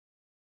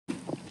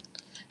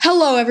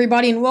Hello,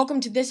 everybody, and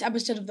welcome to this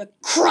episode of the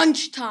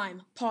Crunch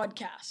Time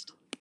Podcast.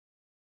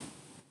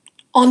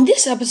 On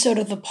this episode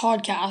of the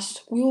podcast,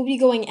 we will be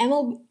going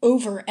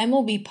over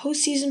MLB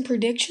postseason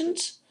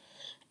predictions,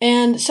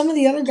 and some of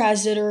the other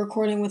guys that are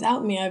recording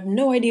without me, I have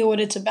no idea what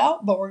it's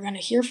about, but we're going to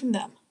hear from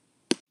them.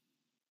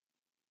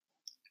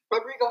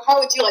 Rodrigo, how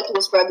would you like to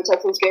describe the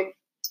Texans game?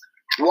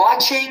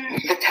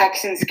 Watching the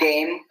Texans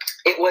game,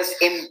 it was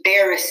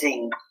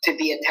embarrassing to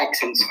be a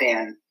Texans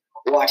fan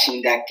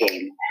watching that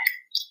game.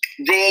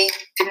 They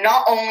did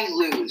not only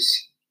lose,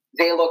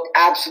 they looked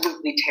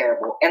absolutely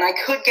terrible. And I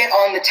could get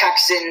on the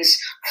Texans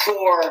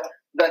for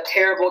the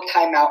terrible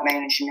timeout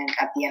management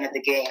at the end of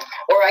the game.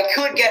 Or I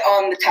could get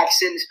on the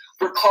Texans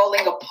for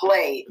calling a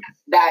play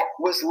that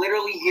was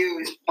literally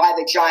used by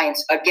the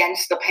Giants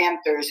against the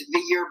Panthers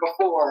the year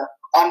before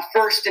on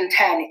 1st and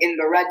 10 in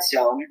the red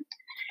zone.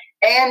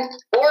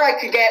 Or I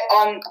could get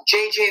on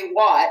J.J.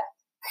 Watt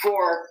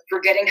for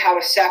forgetting how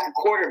to sack a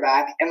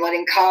quarterback and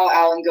letting Kyle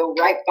Allen go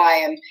right by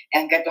him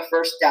and get the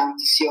first down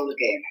to seal the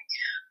game.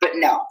 But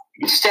no,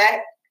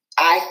 instead,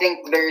 I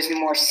think there's a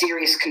more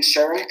serious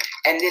concern,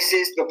 and this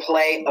is the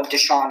play of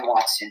Deshaun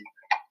Watson.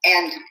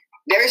 And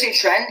there's a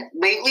trend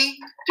lately.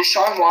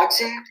 Deshaun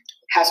Watson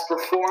has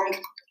performed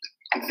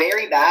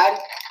very bad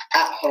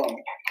at home.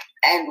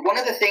 And one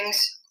of the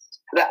things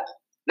that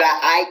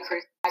I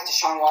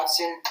criticized Deshaun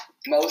Watson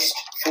most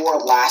for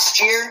last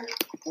year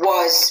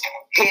was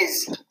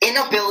his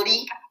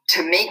inability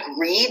to make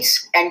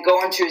reads and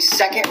go into his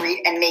second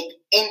read and make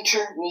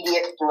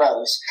intermediate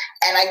throws.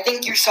 And I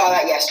think you saw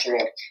that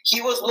yesterday.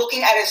 He was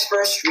looking at his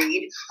first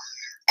read,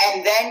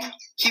 and then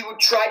he would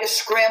try to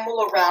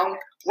scramble around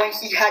when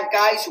he had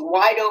guys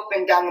wide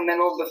open down the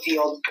middle of the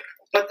field.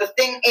 But the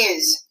thing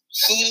is,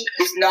 he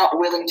is not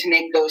willing to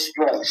make those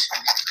throws.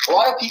 A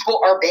lot of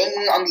people are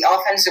banging on the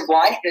offensive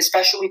line, and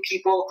especially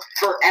people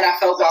for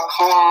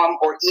NFL.com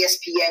or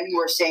ESPN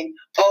who are saying,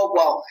 oh,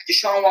 well,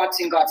 Deshaun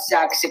Watson got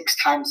sacked 6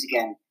 times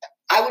again.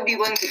 I would be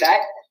willing to bet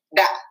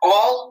that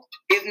all,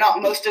 if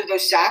not most of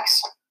those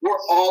sacks, were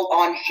all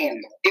on him.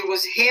 It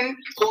was him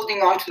holding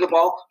on to the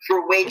ball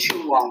for way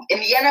too long. In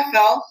the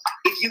NFL,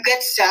 if you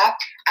get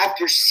sacked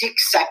after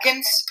 6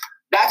 seconds,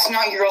 that's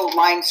not your old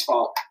line's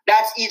fault.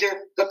 That's either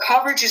the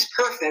coverage is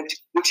perfect,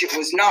 which it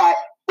was not,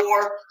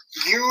 or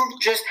you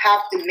just have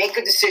to make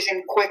a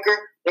decision quicker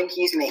than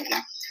he's making.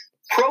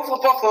 Pro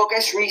Football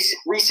Focus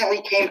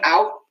recently came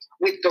out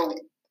with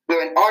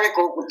an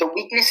article with the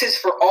weaknesses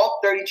for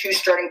all 32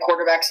 starting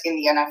quarterbacks in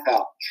the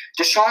NFL.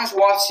 Deshaun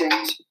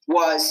Watson's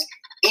was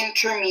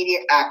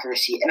intermediate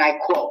accuracy, and I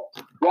quote,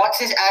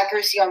 Watson's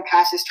accuracy on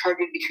passes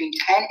targeted between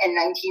 10 and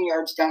 19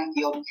 yards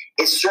downfield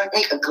is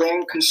certainly a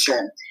glaring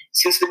concern.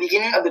 Since the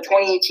beginning of the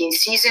 2018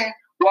 season,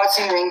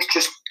 Watson ranks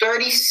just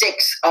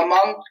 36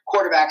 among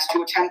quarterbacks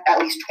to attempt at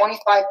least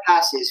 25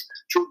 passes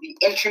to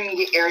the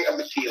intermediate area of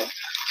the field,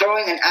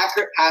 throwing an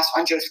accurate pass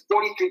on just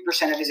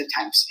 43% of his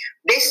attempts.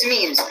 This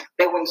means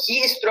that when he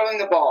is throwing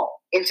the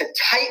ball into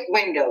tight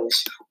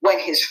windows, when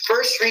his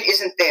first read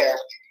isn't there,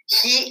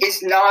 he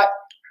is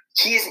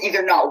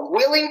either not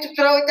willing to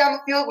throw it down the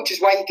field, which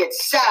is why he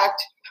gets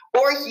sacked,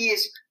 or he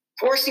is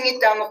forcing it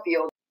down the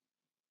field.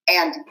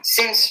 And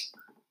since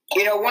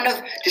one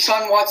of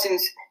Deshaun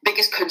Watson's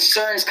biggest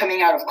concerns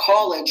coming out of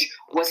college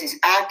was his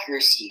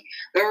accuracy.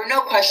 There were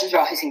no questions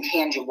about his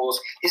intangibles,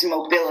 his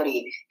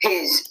mobility,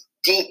 his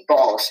deep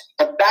balls.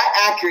 But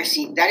that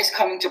accuracy, that is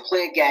coming to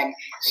play again.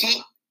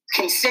 He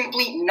can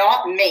simply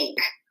not make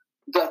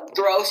the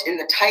throws in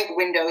the tight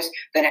windows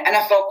that an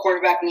NFL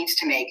quarterback needs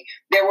to make.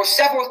 There were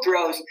several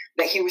throws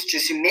that he was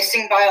just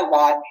missing by a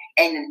lot,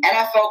 and an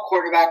NFL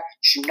quarterback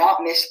should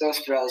not miss those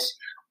throws.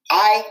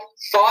 I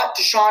thought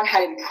Deshaun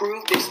had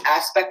improved this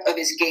aspect of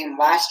his game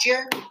last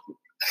year,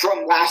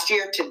 from last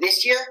year to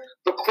this year,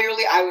 but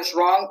clearly I was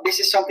wrong. This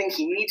is something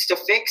he needs to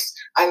fix.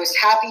 I was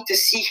happy to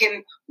see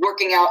him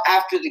working out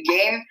after the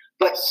game,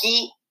 but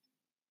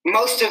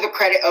most of the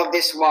credit of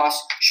this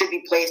loss should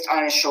be placed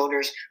on his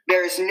shoulders.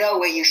 There is no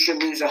way you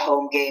should lose a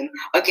home game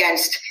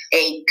against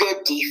a good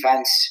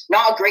defense.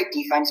 Not a great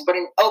defense, but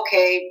an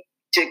okay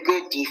to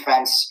good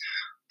defense.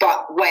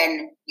 But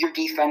when your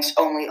defense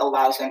only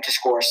allows them to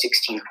score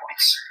 16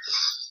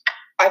 points.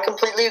 I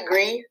completely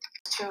agree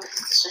to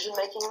his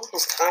decision-making,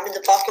 his time in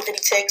the pocket that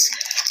he takes.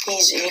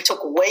 He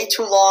took way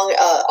too long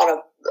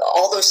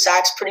all those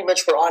sacks pretty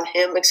much were on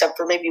him except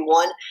for maybe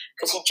one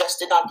because he just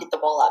did not get the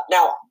ball out.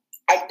 Now,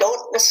 I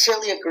don't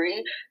necessarily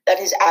agree that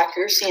his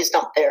accuracy is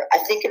not there. I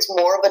think it's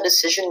more of a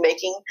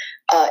decision-making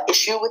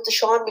issue with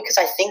Deshaun because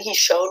I think he's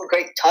shown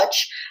great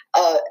touch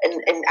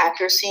and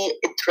accuracy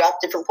throughout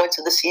different points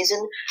of the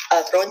season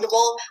throwing the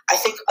ball. I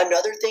think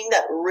another thing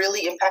that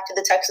really impacted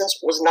the Texans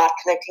was not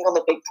connecting on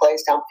the big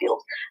plays downfield.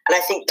 And I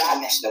think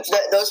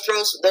those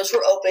throws, those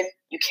were open.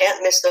 You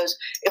can't miss those.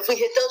 If we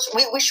hit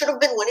those, we should have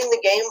been winning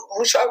the game.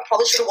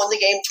 Probably should have won the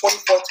game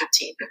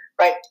 24-13,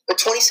 right? But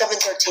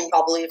 27-13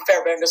 probably if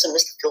Fairbairn doesn't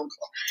miss the field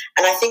goal.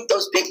 And I think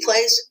those big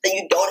plays that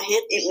you don't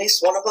hit, at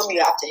least one of them you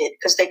have to hit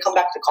because they come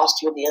back to cost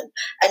you in the end.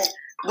 And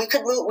we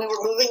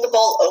were moving the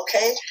ball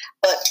okay,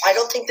 but I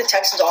don't think the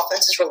Texans'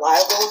 offense is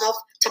reliable enough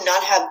to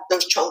not have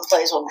those chunk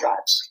plays on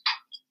drives.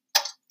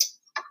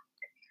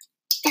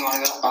 You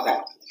want to go? Okay.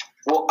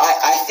 Well,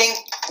 I think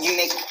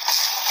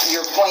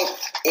your point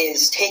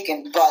is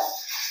taken, but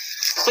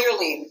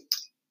clearly,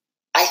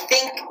 I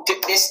think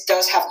this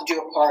does have to do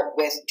a part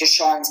with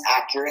Deshaun's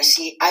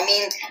accuracy. I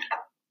mean,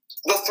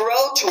 the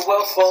throw to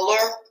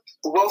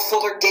Will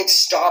Fuller did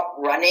stop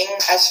running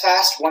as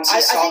fast once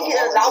he saw the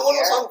ball. That one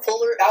was on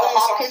Fuller. That one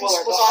was on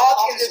Fuller. The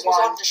Hopkins was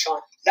on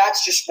Deshaun.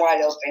 That's just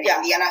wide open. Yeah.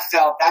 In the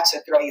NFL, that's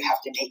a throw you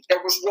have to make. There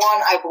was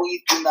one, I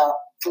believe, in the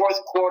fourth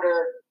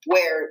quarter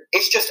where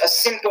it's just a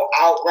simple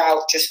out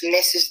route, just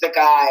misses the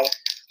guy.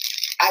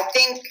 I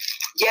think,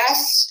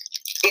 yes,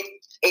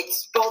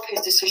 it's both his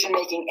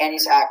decision-making and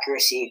his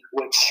accuracy,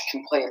 which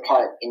can play a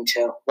part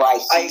into why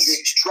he's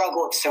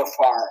struggled so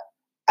far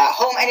at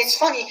home. And it's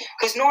funny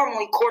because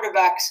normally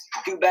quarterbacks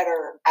do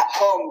better at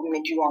home than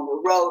they do on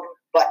the road,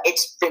 but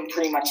it's been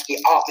pretty much the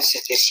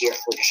opposite this year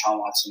for Deshaun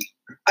Watson.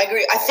 I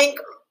agree.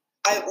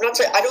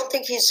 I don't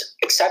think he's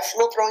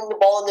exceptional throwing the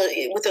ball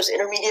with those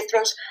intermediate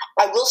throws.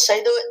 I will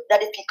say though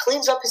that if he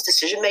cleans up his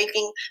decision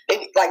making,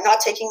 maybe like not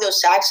taking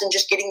those sacks and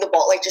just getting the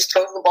ball, like just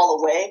throwing the ball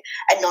away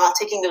and not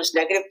taking those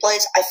negative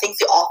plays, I think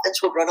the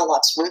offense would run a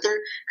lot smoother.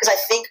 Because I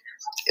think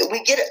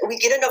we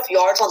get enough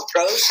yards on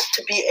throws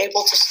to be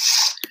able to.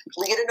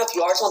 We get enough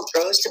yards on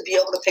throws to be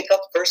able to pick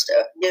up first,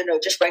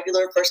 just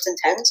regular 1st and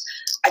 10s.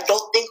 I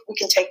don't think we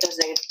can take those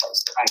negative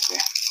plays. I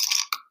agree.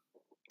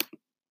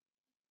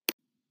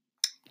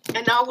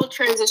 And now we'll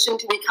transition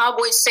to the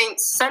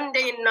Cowboys-Saints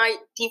Sunday night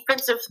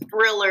defensive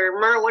thriller.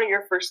 Mer, what are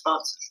your first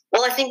thoughts?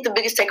 Well, I think the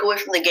biggest takeaway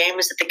from the game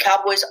is that the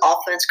Cowboys'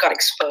 offense got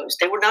exposed.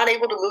 They were not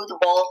able to move the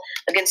ball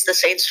against the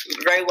Saints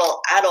very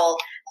well at all.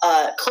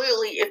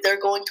 Clearly, if they're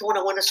going to want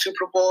to win a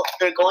Super Bowl,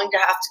 they're going to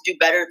have to do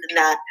better than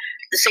that.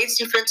 The Saints'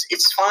 defense,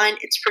 it's fine.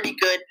 It's pretty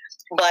good.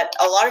 But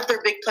a lot of their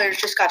big players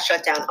just got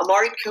shut down.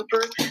 Amari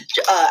Cooper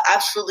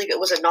absolutely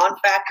was a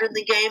non-factor in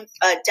the game.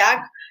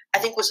 Dak, I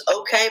think, was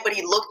okay, but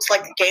he looked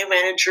like the game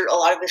manager a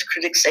lot of his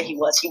critics say he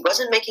was. He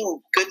wasn't making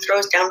good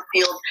throws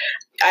downfield.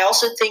 I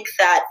also think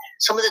that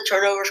some of the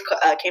turnovers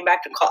came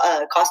back to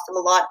cost them a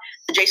lot.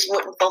 The Jason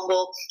Witten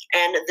fumble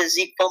and the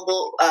Zeke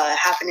fumble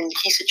happened in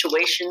key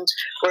situations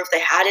where if they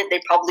had it, they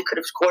probably could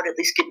have scored, at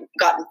least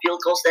gotten field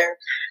goals there.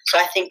 So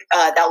I think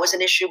that was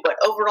an issue. But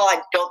overall,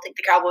 I don't think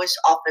the Cowboys'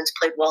 offense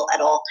played well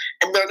at all,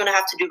 and they're going to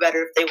have to do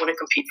better if they want to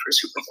compete for a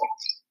Super Bowl.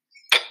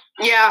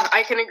 Yeah,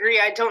 I can agree.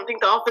 I don't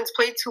think the offense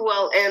played too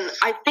well, and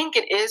I think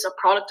it is a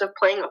product of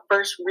playing a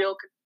first real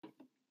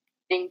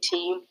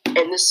team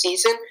in this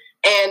season.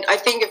 And I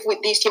think if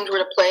these teams were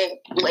to play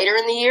later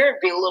in the year,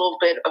 it'd be a little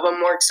bit of a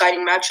more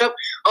exciting matchup.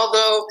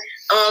 Although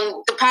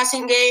the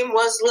passing game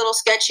was a little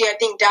sketchy. I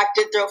think Dak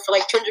did throw for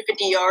like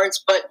 250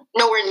 yards, but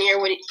nowhere near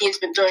what he's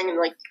been throwing in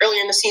like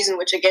earlier in the season,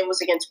 which again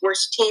was against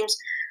worse teams.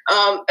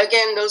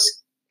 Again,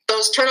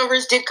 those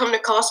turnovers did come to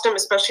cost them,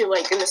 especially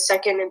like in the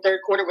second and third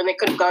quarter when they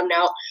could have gotten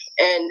out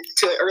and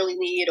to an early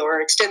lead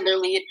or extend their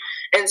lead.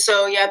 And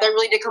so, yeah, that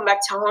really did come back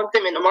to haunt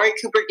them. And Amari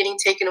Cooper getting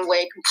taken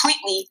away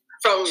completely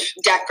from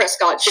Dak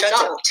Prescott did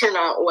not turn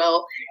out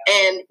well.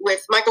 And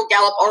with Michael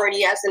Gallup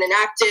already as an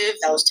inactive,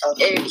 that was tough.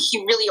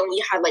 He really only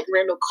had like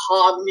Randall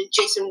Cobb and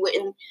Jason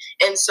Witten.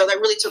 And so that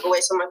really took away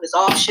some of his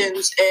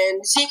options.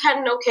 And Zeke had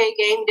an okay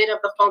game, did have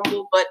the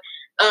fumble, but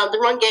the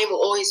run game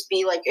will always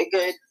be like a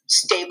good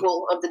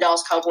staple of the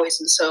Dallas Cowboys,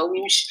 and so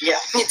we need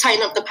to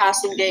tighten up the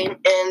passing game.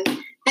 And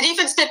the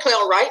defense did play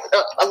all right,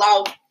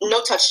 allowed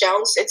no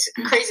touchdowns. It's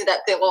crazy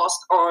that they lost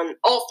on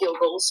all field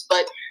goals,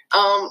 but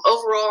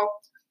overall,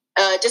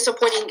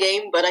 disappointing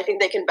game. But I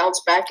think they can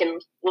bounce back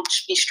and will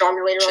be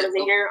stronger later on in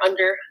the year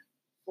under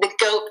the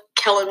GOAT,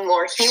 Kellen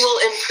Moore. He will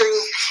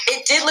improve.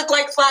 It did look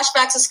like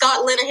flashbacks of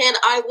Scott Linehan.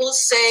 I will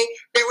say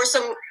there were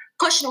some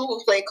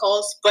questionable play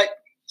calls, but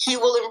he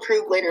will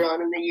improve later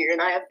on in the year,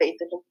 and I have faith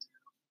in him.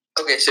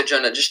 Okay, so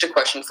Jonah, just a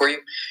question for you.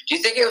 Do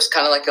you think it was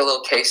kind of like a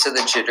little case of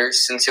the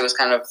jitters since it was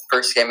kind of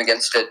first game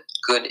against a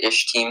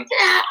good-ish team?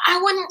 Yeah,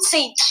 I wouldn't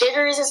say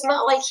jitters. It's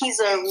not like he's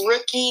a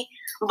rookie,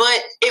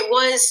 but it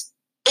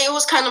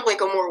was kind of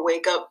like a more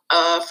wake-up.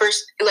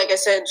 First, like I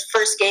said,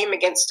 first game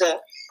against a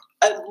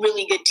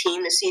really good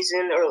team this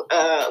season, or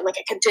like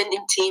a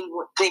contending team.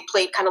 They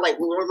played kind of like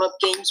warm-up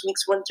games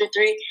weeks 1 through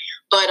 3.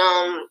 But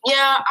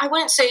yeah, I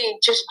wouldn't say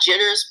just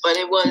jitters, but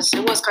it was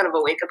kind of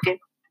a wake-up game.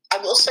 I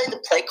will say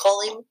the play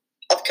calling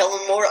of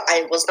Kellen Moore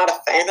I was not a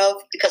fan of,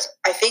 because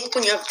I think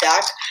when you have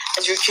Dak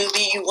as your QB,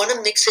 you want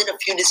to mix in a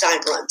few design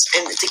runs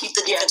and to keep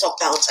the defense off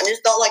balance. And it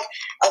felt like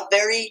a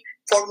very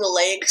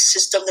formulaic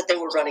system that they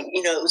were running.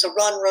 You know, it was a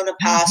run, a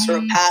pass, or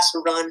a pass, a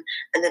run,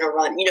 and then a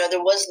run. You know, there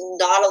was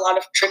not a lot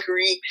of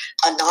trickery,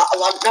 not a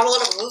lot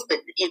of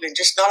movement, even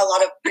just not a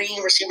lot of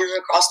bringing receivers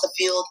across the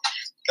field.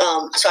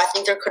 So I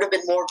think there could have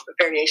been more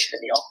variation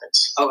in the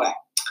offense. Okay,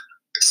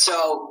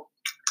 so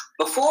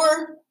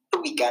before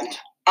the weekend,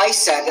 I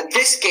said that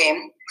this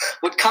game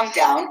would come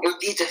down. It would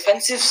be a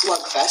defensive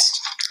slugfest,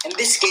 and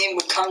this game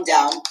would come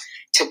down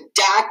to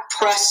Dak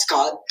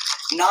Prescott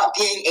not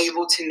being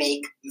able to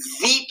make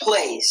the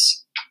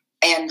plays.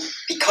 And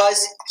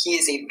because he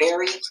is a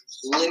very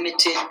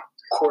limited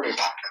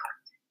quarterback.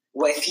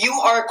 Well, if you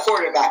are a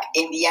quarterback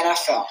in the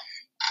NFL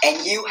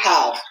and you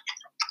have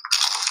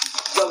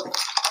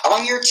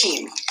on your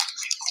team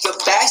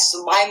the best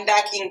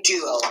linebacking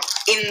duo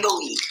in the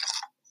league,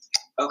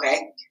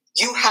 okay?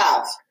 You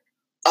have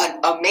an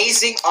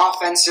amazing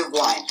offensive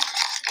line,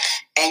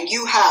 and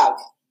you have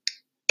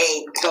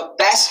the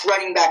best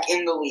running back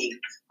in the league.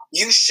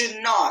 You should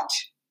not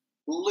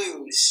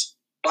lose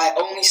by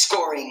only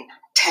scoring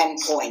 10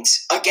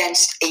 points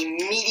against a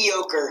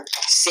mediocre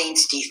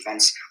Saints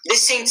defense.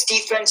 This Saints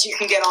defense, you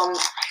can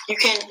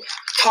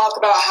talk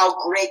about how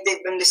great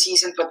they've been this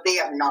season, but they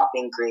have not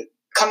been great.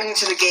 Coming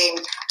into the game,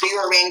 they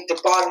were ranked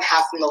the bottom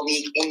half in the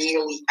league in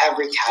nearly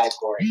every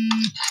category.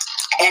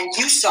 And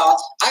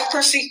I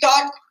personally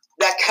thought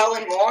that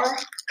Kellen Moore,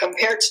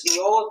 compared to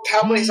the old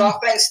Cowboys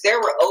offense, there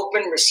were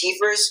open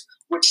receivers,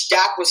 which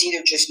Dak was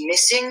either just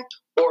missing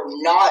or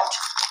not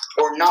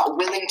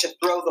willing to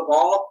throw the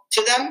ball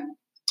to them.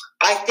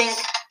 I think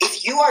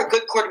if you are a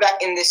good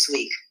quarterback in this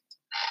league,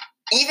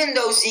 even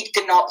though Zeke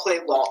did not play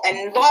well,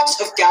 and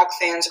lots of Dak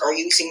fans are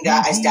using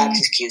that as Dak's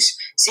excuse,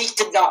 Zeke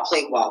did not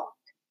play well.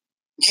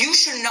 You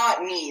should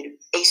not need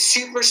a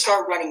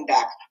superstar running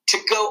back to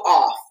go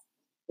off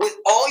with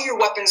all your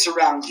weapons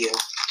around you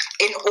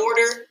in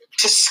order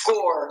to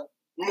score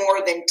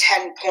more than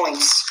 10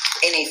 points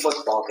in a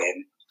football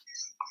game.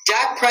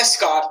 Dak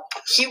Prescott,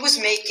 he was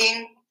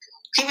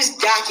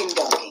Dak and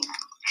dunking,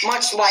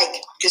 much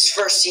like his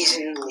first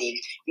season in the league,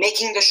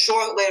 making the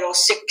short little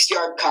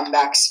 6-yard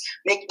comebacks,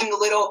 making the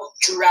little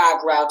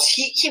drag routes.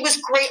 He was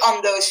great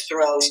on those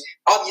throws.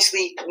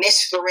 Obviously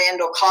missed the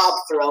Randall Cobb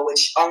throw,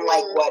 which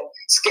unlike what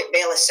Skip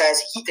Bayless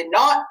says, he did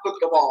not put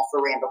the ball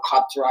for Randall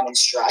Cobb to run in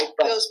stride.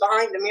 But it was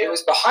behind him. It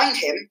was behind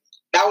him.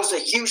 That was a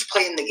huge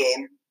play in the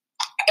game.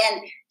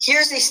 And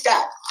here's a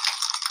stat.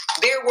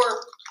 There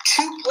were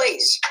 2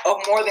 plays of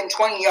more than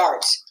 20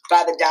 yards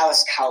by the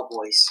Dallas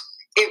Cowboys.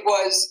 It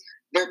was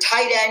their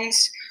tight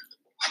ends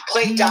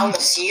played down the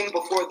seam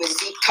before the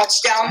Zeke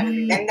touchdown,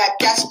 and that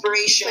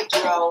desperation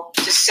throw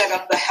to set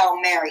up the Hail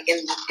Mary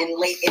in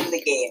late in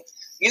the game.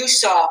 You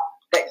saw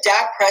that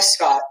Dak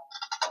Prescott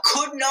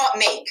could not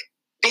make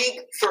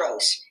big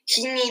throws.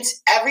 He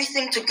needs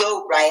everything to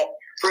go right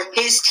for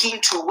his team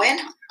to win.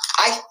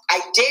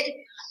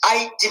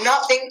 I did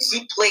not think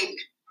he played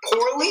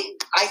poorly.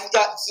 I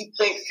thought he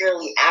played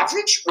fairly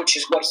average, which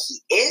is what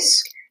he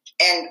is.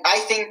 And I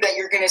think that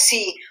you're going to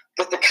see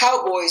with the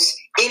Cowboys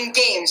in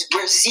games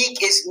where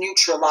Zeke is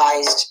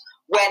neutralized,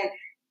 when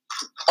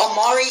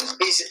Amari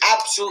is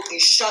absolutely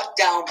shut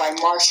down by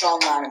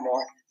Marshawn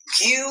Lattimore.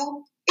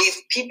 If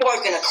people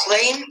are going to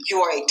claim you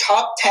are a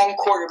top 10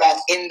 quarterback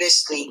in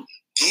this league,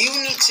 you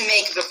need to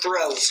make the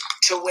throws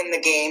to win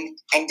the game,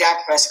 and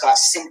Dak Prescott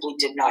simply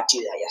did not do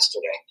that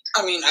yesterday.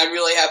 I mean, I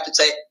really have to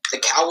say, the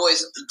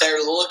Cowboys,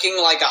 they're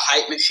looking like a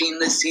hype machine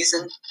this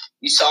season.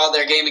 You saw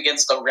their game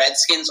against the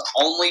Redskins,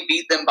 only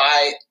beat them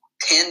by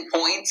 10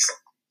 points,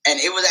 and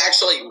it was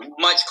actually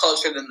much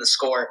closer than the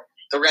score.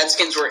 The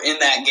Redskins were in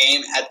that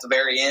game at the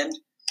very end,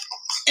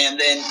 and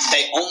then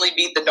they only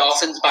beat the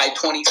Dolphins by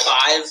 25.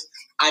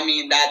 I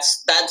mean,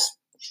 that's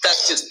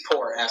just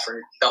poor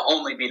effort. They'll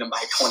only beat them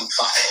by 25.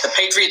 The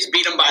Patriots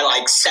beat them by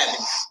like 7.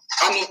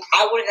 I mean,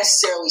 I wouldn't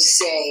necessarily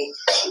say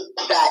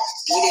that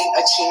beating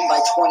a team by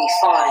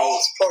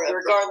 25,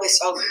 regardless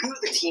of who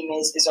the team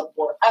is a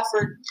poor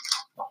effort.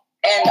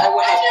 And I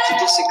would have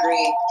to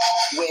disagree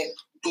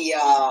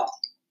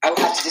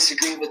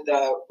with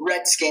the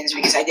Redskins,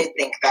 because I did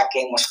think that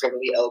game was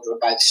fairly over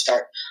by the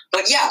start.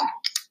 But yeah,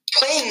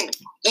 playing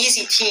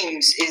easy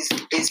teams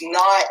is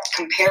not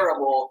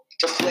comparable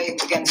to play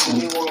against the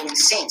New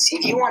Orleans Saints.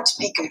 If you want to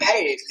be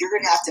competitive, you're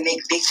going to have to make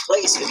big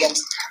plays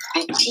against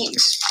big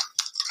teams.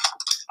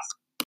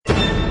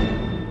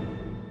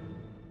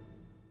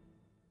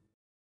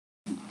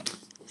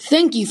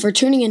 Thank you for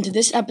tuning into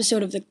this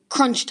episode of the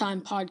Crunch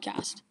Time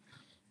Podcast.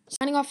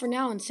 Signing off for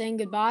now and saying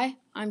goodbye,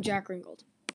 I'm Jack Ringgold.